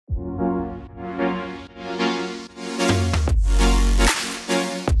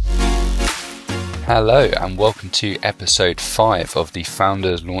Hello and welcome to episode 5 of the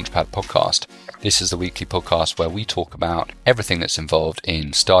Founders Launchpad podcast. This is the weekly podcast where we talk about everything that's involved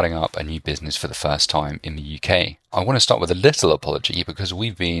in starting up a new business for the first time in the UK. I want to start with a little apology because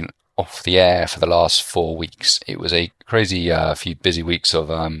we've been off the air for the last 4 weeks. It was a crazy few busy weeks of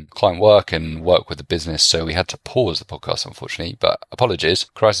client work and work with the business, so we had to pause the podcast, unfortunately, but apologies.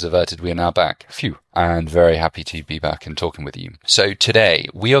 Crisis averted, we are now back. Phew. And very happy to be back and talking with you. So today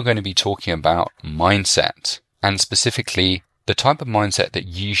we are going to be talking about mindset, and specifically the type of mindset that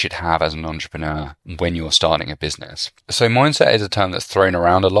you should have as an entrepreneur when you're starting a business. So mindset is a term that's thrown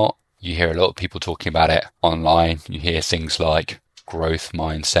around a lot. You hear a lot of people talking about it online. You hear things like growth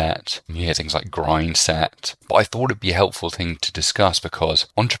mindset, you hear things like grind set, but I thought it'd be a helpful thing to discuss because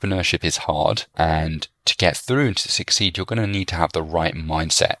entrepreneurship is hard, and to get through and to succeed, you're going to need to have the right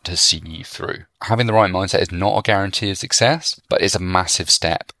mindset to see you through. Having the right mindset is not a guarantee of success, but it's a massive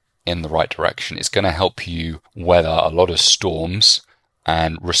step in the right direction. It's going to help you weather a lot of storms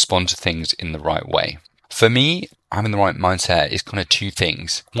and respond to things in the right way. For me, having the right mindset is kind of two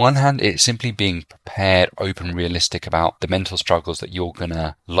things. One hand, it's simply being prepared, open, realistic about the mental struggles that you're going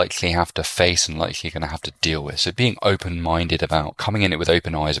to likely have to face and likely going to have to deal with. So being open-minded about coming in it with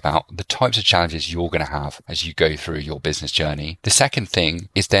open eyes about the types of challenges you're going to have as you go through your business journey. The second thing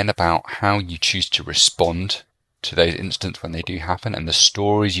is then about how you choose to respond to those incidents when they do happen and the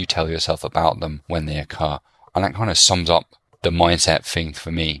stories you tell yourself about them when they occur. And that kind of sums up the mindset thing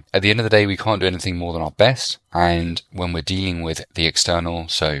for me. At the end of the day, we can't do anything more than our best. And when we're dealing with the external,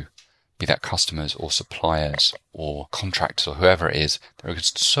 so be that customers or suppliers or contractors or whoever it is, there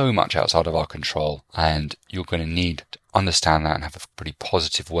is so much outside of our control. And you're going to need to understand that and have a pretty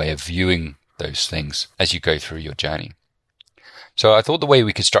positive way of viewing those things as you go through your journey. So I thought the way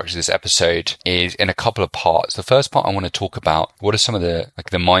we could structure this episode is in a couple of parts. The first part, I want to talk about what are some of the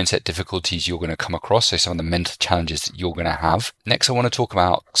mindset difficulties you're going to come across, so some of the mental challenges that you're going to have. Next, I want to talk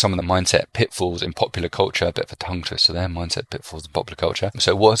about some of the mindset pitfalls in popular culture, a bit of a tongue twister there, mindset pitfalls in popular culture.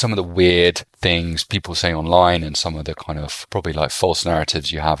 So what are some of the weird things people say online and some of the kind of probably like false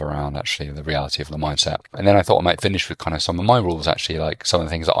narratives you have around actually the reality of the mindset. And then I thought I might finish with kind of some of my rules, actually, like some of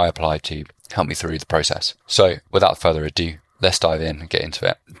the things that I apply to help me through the process. So without further ado, let's dive in and get into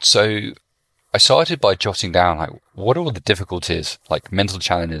it. So I started by jotting down like what are all the difficulties, like mental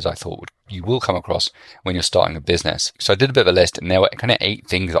challenges I thought you will come across when you're starting a business. So I did a bit of a list and there were kind of 8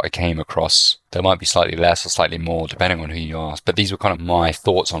 things that I came across. There might be slightly less or slightly more depending on who you ask, but these were kind of my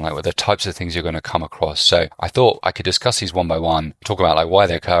thoughts on like what the types of things you're going to come across. So I thought I could discuss these one by one, talk about like why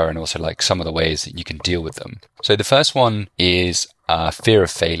they occur and also like some of the ways that you can deal with them. So the first one is fear of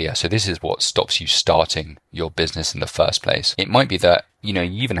failure. So this is what stops you starting your business in the first place. It might be that, you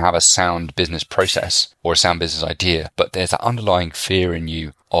even have a sound business process or a sound business idea, but there's that underlying fear in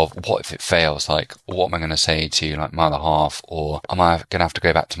you of what if it fails? Like, what am I going to say to like my other half? Or am I going to have to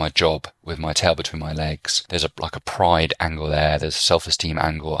go back to my job with my tail between my legs? There's a pride angle there. There's a self-esteem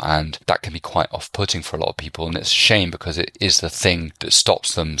angle, and that can be quite off-putting for a lot of people. And it's a shame because it is the thing that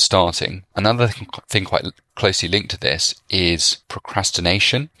stops them starting. Another thing quite closely linked to this is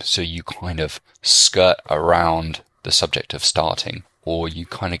procrastination. So you kind of skirt around the subject of starting, or you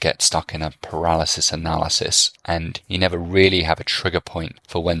kind of get stuck in a paralysis analysis and you never really have a trigger point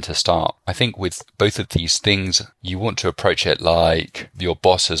for when to start. I think with both of these things, you want to approach it like your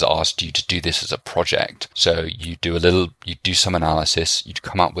boss has asked you to do this as a project. So you do some analysis, you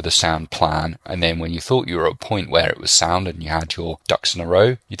come up with a sound plan, and then when you thought you were at a point where it was sound and you had your ducks in a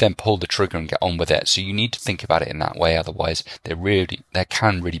row, you then pull the trigger and get on with it. So you need to think about it in that way. Otherwise, there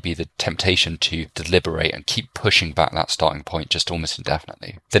can really be the temptation to deliberate and keep pushing back that starting point just almost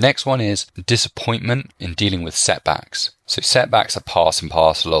indefinitely. The next one is disappointment in dealing with setbacks. So setbacks are part and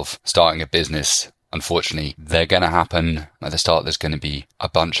parcel of starting a business. Unfortunately, they're going to happen. At the start, there's going to be a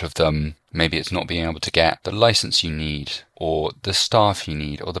bunch of them. Maybe it's not being able to get the license you need, or the staff you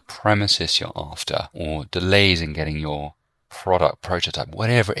need, or the premises you're after, or delays in getting your product prototype,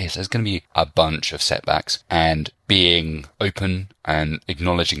 whatever it is, there's going to be a bunch of setbacks, and being open and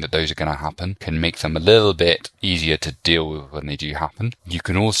acknowledging that those are going to happen can make them a little bit easier to deal with when they do happen. You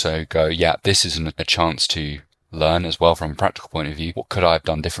can also go, yeah, this isn't a chance to learn as well from a practical point of view. What could I have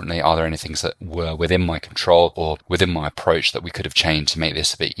done differently? Are there any things that were within my control or within my approach that we could have changed to make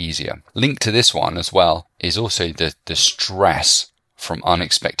this a bit easier? Linked to this one as well is also the stress from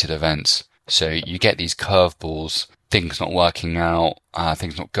unexpected events. So you get these curveballs, things not working out,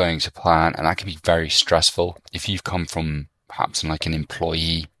 things not going to plan, and that can be very stressful. If you've come from perhaps in like an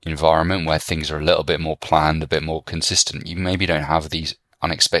employee environment where things are a little bit more planned, a bit more consistent, you maybe don't have these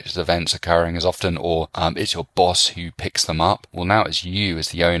unexpected events occurring as often, or it's your boss who picks them up. Well, now it's you as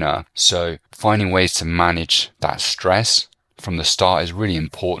the owner. So finding ways to manage that stress from the start is really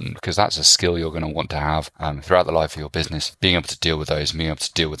important, because that's a skill you're going to want to have throughout the life of your business. Being able to deal with those and being able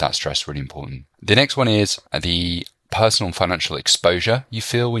to deal with that stress is really important. The next one is the personal and financial exposure you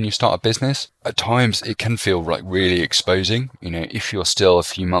feel when you start a business. At times it can feel like really exposing. If you're still a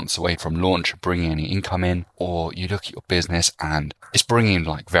few months away from launch, bringing any income in, or you look at your business and it's bringing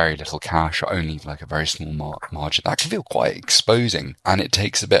like very little cash or only like a very small margin, that can feel quite exposing. And it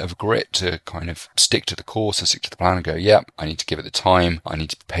takes a bit of grit to kind of stick to the course and stick to the plan and go, yeah, I need to give it the time. I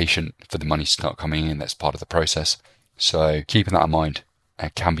need to be patient for the money to start coming in. That's part of the process. So keeping that in mind,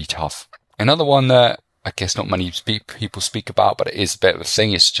 it can be tough. Another one that I guess not many people speak about, but it is a bit of a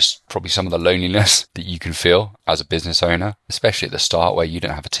thing. It's just probably some of the loneliness that you can feel as a business owner, especially at the start where you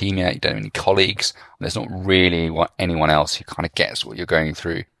don't have a team yet, you don't have any colleagues. There's not really anyone else who kind of gets what you're going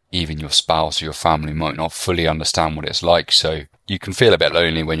through. Even your spouse or your family might not fully understand what it's like. So you can feel a bit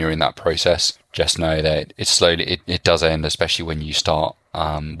lonely when you're in that process. Just know that it does end, especially when you start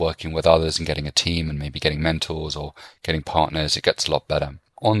working with others and getting a team and maybe getting mentors or getting partners. It gets a lot better.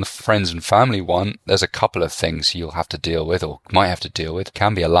 On the friends and family one, there's a couple of things you'll have to deal with or might have to deal with. It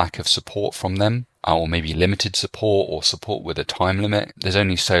can be a lack of support from them, or maybe limited support or support with a time limit. There's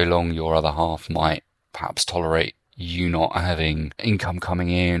only so long your other half might perhaps tolerate you not having income coming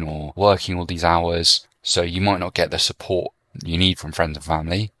in or working all these hours. So you might not get the support you need from friends and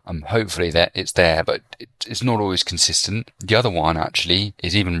family. Hopefully that it's there, but it's not always consistent. The other one actually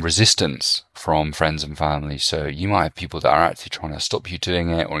is even resistance from friends and family. So you might have people that are actually trying to stop you doing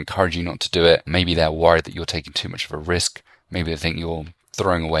it or encourage you not to do it. Maybe they're worried that you're taking too much of a risk. Maybe they think you're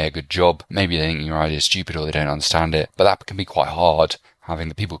throwing away a good job. Maybe they think your idea is stupid or they don't understand it. But that can be quite hard, having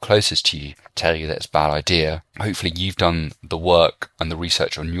the people closest to you tell you that it's a bad idea. Hopefully you've done the work and the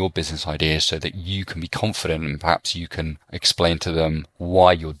research on your business ideas so that you can be confident and perhaps you can explain to them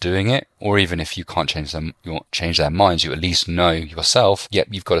why you're doing it. Or even if you can't change their minds, you at least know yourself, yep,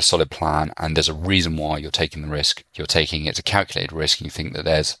 you've got a solid plan and there's a reason why you're taking the risk. You're taking it's a calculated risk and you think that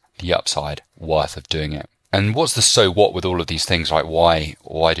there's the upside worth of doing it. And what's the so what with all of these things? Like why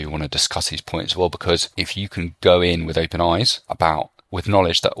do you want to discuss these points? Well, because if you can go in with open eyes with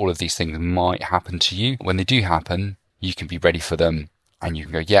knowledge that all of these things might happen to you, when they do happen, you can be ready for them and you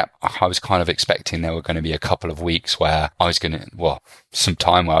can go, yeah, I was kind of expecting there were going to be a couple of weeks where some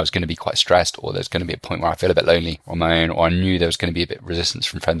time where I was going to be quite stressed, or there's going to be a point where I feel a bit lonely on my own, or I knew there was going to be a bit of resistance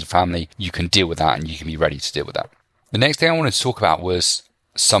from friends and family. You can deal with that and you can be ready to deal with that. The next thing I wanted to talk about was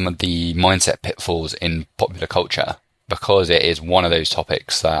some of the mindset pitfalls in popular culture, because it is one of those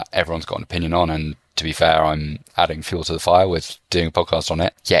topics that everyone's got an opinion on. And to be fair, I'm adding fuel to the fire with doing a podcast on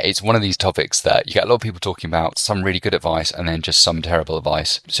it. Yeah, it's one of these topics that you get a lot of people talking about, some really good advice and then just some terrible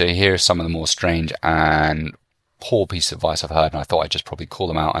advice. So here are some of the more strange and poor pieces of advice I've heard, and I thought I'd just probably call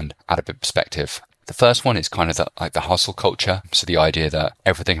them out and add a bit of perspective. The first one is kind of the hustle culture. So the idea that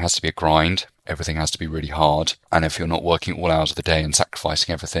everything has to be a grind. Everything has to be really hard. And if you're not working all hours of the day and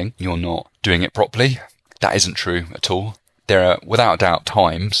sacrificing everything, you're not doing it properly. That isn't true at all. There are, without doubt,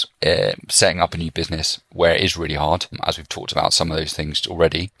 times setting up a new business where it is really hard, as we've talked about some of those things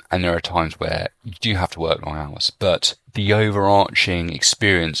already. And there are times where you do have to work long hours. But the overarching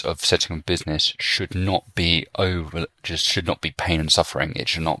experience of setting up a business should not be pain and suffering. It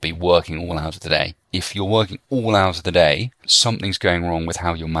should not be working all hours of the day. If you're working all hours of the day, something's going wrong with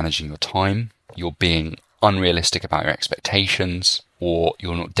how you're managing your time. You're being unrealistic about your expectations, or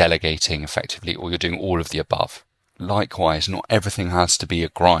you're not delegating effectively, or you're doing all of the above. Likewise, not everything has to be a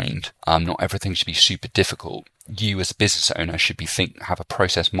grind. Not everything should be super difficult. You as a business owner should have a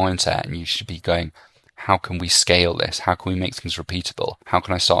process mindset, and you should be going, how can we scale this? How can we make things repeatable? How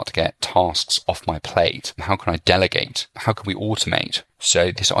can I start to get tasks off my plate? How can I delegate? How can we automate?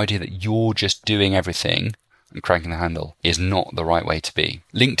 So this idea that you're just doing everything and cranking the handle is not the right way to be.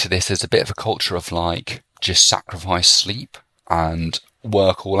 Linked to this, there's a bit of a culture of just sacrifice sleep and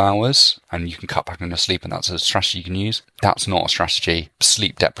work all hours, and you can cut back on your sleep, and that's a strategy you can use. That's not a strategy.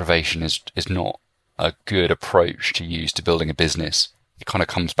 Sleep deprivation is not a good approach to use to building a business. It kind of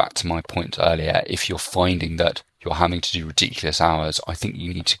comes back to my point earlier. If you're finding that you're having to do ridiculous hours, I think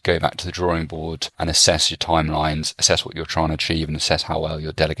you need to go back to the drawing board and assess your timelines, assess what you're trying to achieve, and assess how well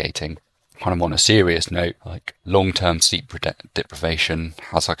you're delegating. Kind of on a serious note, long-term sleep deprivation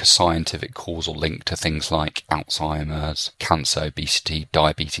has a scientific causal link to things like Alzheimer's, cancer, obesity,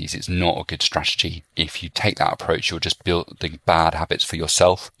 diabetes. It's not a good strategy. If you take that approach, you're just building bad habits for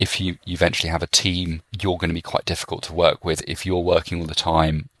yourself. If you eventually have a team, you're going to be quite difficult to work with. If you're working all the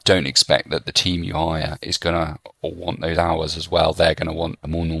time don't expect that the team you hire is going to want those hours as well. They're going to want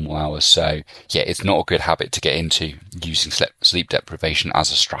more normal hours. So yeah, it's not a good habit to get into, using sleep deprivation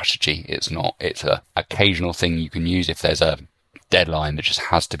as a strategy. It's not. It's a occasional thing you can use if there's a deadline that just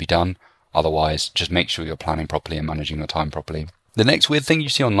has to be done. Otherwise, just make sure you're planning properly and managing your time properly. The next weird thing you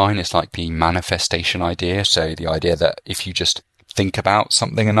see online is like the manifestation idea. So the idea that if you just think about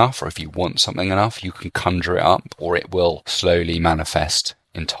something enough, or if you want something enough, you can conjure it up, or it will slowly manifest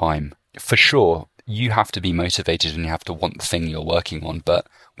in time. For sure, you have to be motivated and you have to want the thing you're working on, but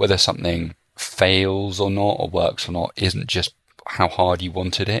whether something fails or not, or works or not, isn't just how hard you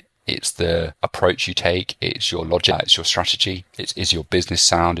wanted it. It's the approach you take, it's your logic, it's your strategy, is your business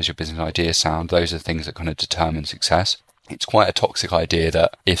sound, is your business idea sound. Those are the things that kind of determine success. It's quite a toxic idea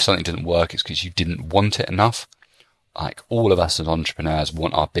that if something didn't work, it's because you didn't want it enough. Like, all of us as entrepreneurs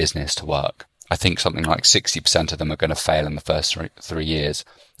want our business to work. I think something like 60% of them are going to fail in the first 3 years.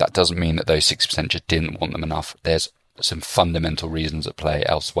 That doesn't mean that those 60% just didn't want them enough. There's some fundamental reasons at play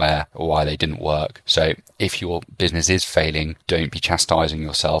elsewhere why they didn't work. So if your business is failing, don't be chastising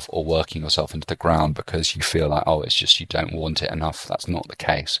yourself or working yourself into the ground because you feel like, oh, it's just you don't want it enough. That's not the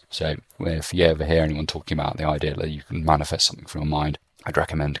case. So if you ever hear anyone talking about the idea that you can manifest something from your mind, I'd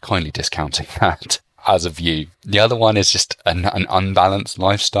recommend kindly discounting that as a view. The other one is just an unbalanced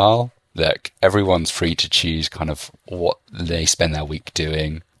lifestyle. Look, everyone's free to choose kind of what they spend their week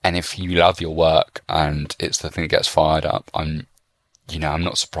doing. And if you love your work and it's the thing that gets fired up, I'm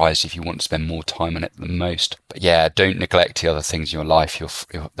not surprised if you want to spend more time on it than most. But yeah, don't neglect the other things in your life,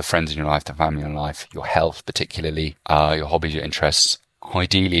 the friends in your life, the family in your life, your health particularly, your hobbies, your interests.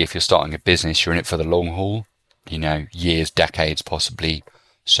 Ideally, if you're starting a business, you're in it for the long haul, years, decades possibly.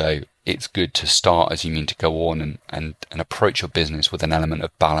 So it's good to start as you mean to go on and approach your business with an element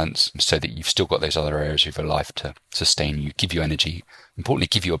of balance so that you've still got those other areas of your life to sustain you, give you energy. Importantly,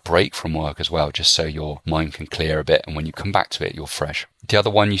 give you a break from work as well, just so your mind can clear a bit. And when you come back to it, you're fresh. The other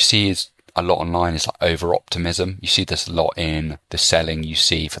one you see is a lot online is like over-optimism. You see this a lot in the selling you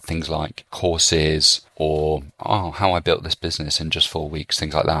see for things like courses or, how I built this business in just 4 weeks,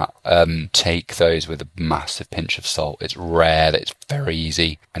 things like that. Take those with a massive pinch of salt. It's rare that it's very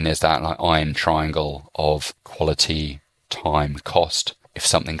easy. And there's that like iron triangle of quality, time, cost. If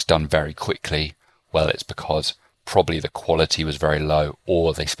something's done very quickly, well, it's because probably the quality was very low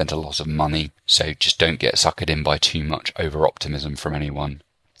or they spent a lot of money. So just don't get suckered in by too much over-optimism from anyone.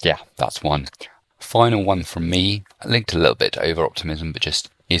 Yeah, that's one. Final one from me, linked a little bit to over-optimism, but just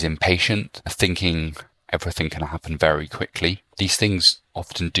is impatient, thinking everything can happen very quickly. These things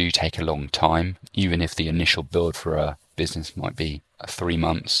often do take a long time, even if the initial build for a business might be 3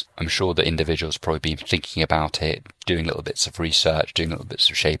 months. I'm sure that individuals probably been thinking about it, doing little bits of research, doing little bits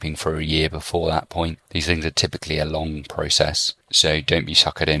of shaping for a year before that point. These things are typically a long process, so don't be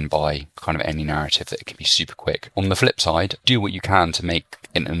suckered in by kind of any narrative that it can be super quick. On the flip side, do what you can to make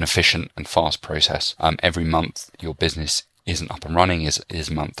it an efficient and fast process. Every month your business isn't up and running is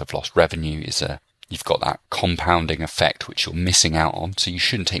a month of lost revenue, you've got that compounding effect which you're missing out on. So you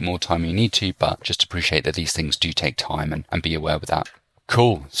shouldn't take more time than you need to, but just appreciate that these things do take time and be aware with that.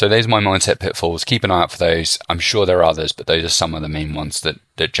 Cool. So those are my mindset pitfalls. Keep an eye out for those. I'm sure there are others, but those are some of the main ones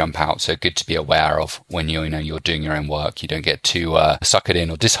that jump out. So good to be aware of when you're doing your own work. You don't get too suckered in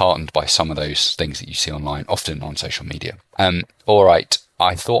or disheartened by some of those things that you see online, often on social media. All right.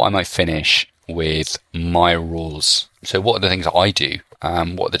 I thought I might finish with my rules. So what are the things that I do?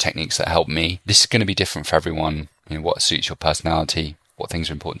 What are the techniques that help me? This is going to be different for everyone. What suits your personality, what things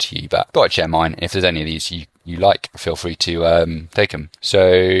are important to you. But I thought I'd share mine. If there's any of these you like, feel free to take them.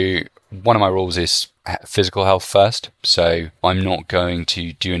 So one of my rules is physical health first. So I'm not going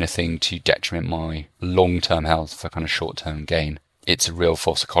to do anything to detriment my long-term health for kind of short-term gain. It's a real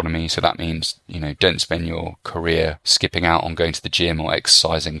false economy. So that means, don't spend your career skipping out on going to the gym or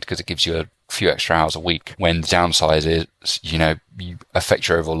exercising because it gives you a few extra hours a week, when the downside is, you affect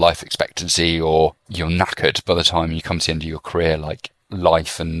your overall life expectancy or you're knackered by the time you come to the end of your career. Like,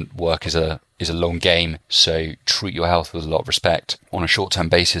 life and work is a long game. So treat your health with a lot of respect. On a short-term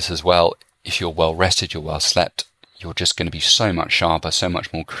basis as well, if you're well rested, you're well slept, you're just going to be so much sharper, so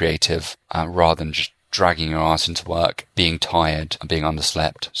much more creative, rather than just dragging your ass into work, being tired and being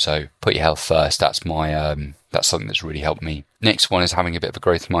underslept. So put your health first. That's my that's something that's really helped me. Next one is having a bit of a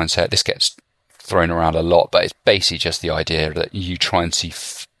growth mindset. This gets thrown around a lot, but it's basically just the idea that you try and see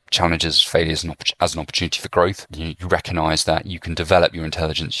challenges, failures as an opportunity for growth. You recognize that you can develop your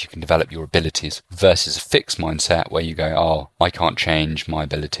intelligence, you can develop your abilities, versus a fixed mindset where you go, I can't change my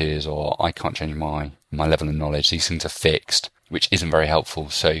abilities, or I can't change my level of knowledge. These things are fixed, which isn't very helpful.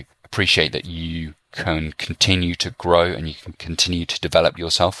 So appreciate that you can continue to grow and you can continue to develop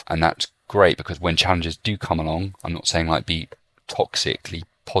yourself. And that's great, because when challenges do come along, I'm not saying like be toxically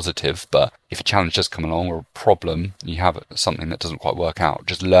positive, but if a challenge does come along or a problem, you have something that doesn't quite work out,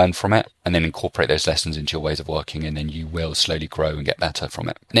 just learn from it and then incorporate those lessons into your ways of working, and then you will slowly grow and get better from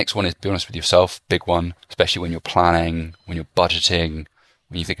it. Next one is be honest with yourself. Big one, especially when you're planning, when you're budgeting,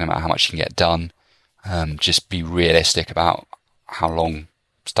 when you're thinking about how much you can get done. Just be realistic about how long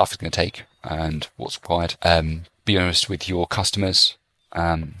stuff is going to take and what's required. Be honest with your customers,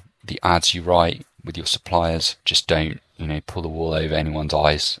 the ads you write, with your suppliers. Just don't, pull the wool over anyone's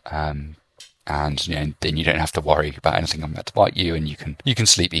eyes. And then you don't have to worry about anything about to bite you, and you can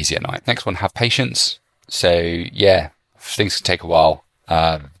sleep easy at night. Next one, have patience. So yeah, things can take a while.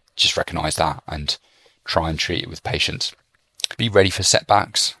 Just recognize that and try and treat it with patience. Be ready for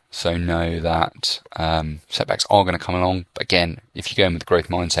setbacks. So know that setbacks are going to come along. But again, if you go in with a growth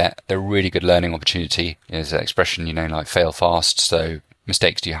mindset, they're a really good learning opportunity. There's an expression, like fail fast. So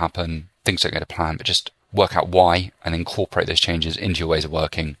mistakes do happen, things don't go to plan, but just work out why and incorporate those changes into your ways of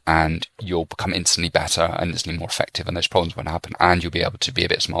working, and you'll become instantly better and instantly more effective, and those problems won't happen, and you'll be able to be a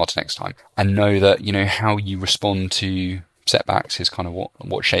bit smarter next time. And know that, how you respond to setbacks is kind of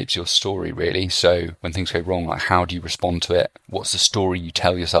what shapes your story, really. So when things go wrong, like, how do you respond to it? What's the story you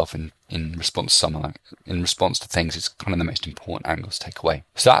tell yourself in response to something? In response to things is kind of the most important angles to take away.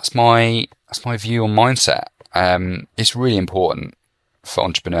 So that's my view on mindset. It's really important for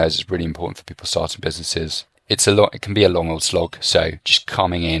entrepreneurs. It's really important for people starting businesses. It can be a long old slog. So just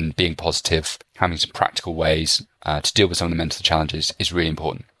coming in, being positive, having some practical ways to deal with some of the mental challenges is really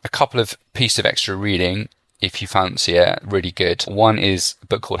important. A couple of pieces of extra reading, if you fancy it, really good. One is a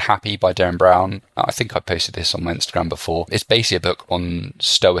book called Happy by Derren Brown. I think I posted this on my Instagram before. It's basically a book on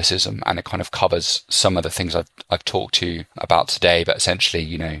stoicism, and it kind of covers some of the things I've talked to you about today. But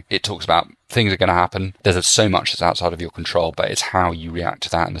essentially, it talks about things are going to happen. There's so much that's outside of your control, but it's how you react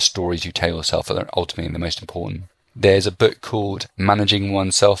to that and the stories you tell yourself that are ultimately the most important. There's a book called Managing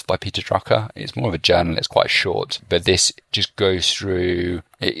Oneself by Peter Drucker. It's more of a journal. It's quite short, but this just goes through,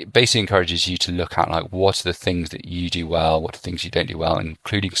 it basically encourages you to look at, like, what are the things that you do well, what are things you don't do well,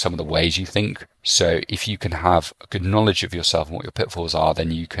 including some of the ways you think. So if you can have a good knowledge of yourself and what your pitfalls are,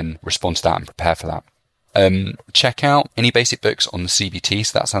 then you can respond to that and prepare for that. Check out Any Basic Books on the CBT.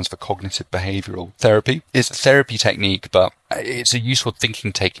 So that stands for Cognitive Behavioral Therapy. It's a therapy technique, but it's a useful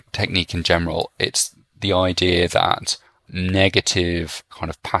thinking technique in general. It's the idea that negative kind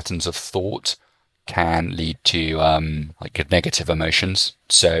of patterns of thought can lead to negative emotions.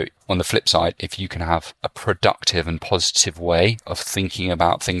 So on the flip side, if you can have a productive and positive way of thinking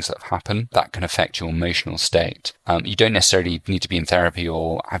about things that have happened, that can affect your emotional state. You don't necessarily need to be in therapy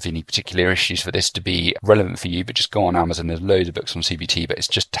or have any particular issues for this to be relevant for you, but just go on Amazon. There's loads of books on CBT, but it's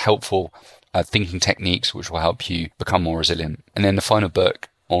just helpful thinking techniques which will help you become more resilient. And then the final book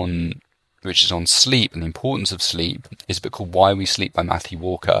which is on sleep and the importance of sleep, is a book called Why We Sleep by Matthew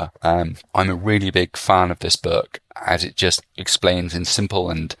Walker. I'm a really big fan of this book, as it just explains in simple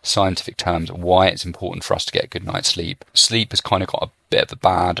and scientific terms why it's important for us to get a good night's sleep. Sleep has kind of got a bit of a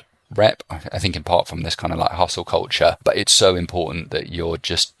bad rep, I think, in part from this kind of like hustle culture, but it's so important that you're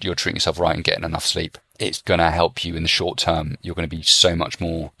treating yourself right and getting enough sleep. It's going to help you in the short term. You're going to be so much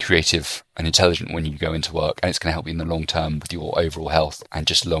more creative and intelligent when you go into work, and it's going to help you in the long term with your overall health and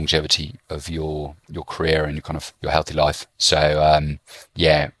just longevity of your career and your healthy life. So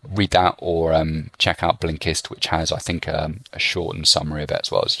read that, or check out Blinkist, which has, I think, a shortened summary of it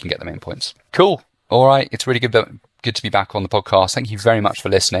as well, so you can get the main points. Cool. All right. It's really good to be back on the podcast. Thank you very much for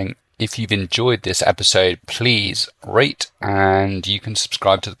listening. If you've enjoyed this episode, please rate, and you can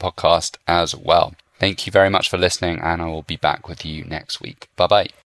subscribe to the podcast as well. Thank you very much for listening, and I will be back with you next week. Bye-bye.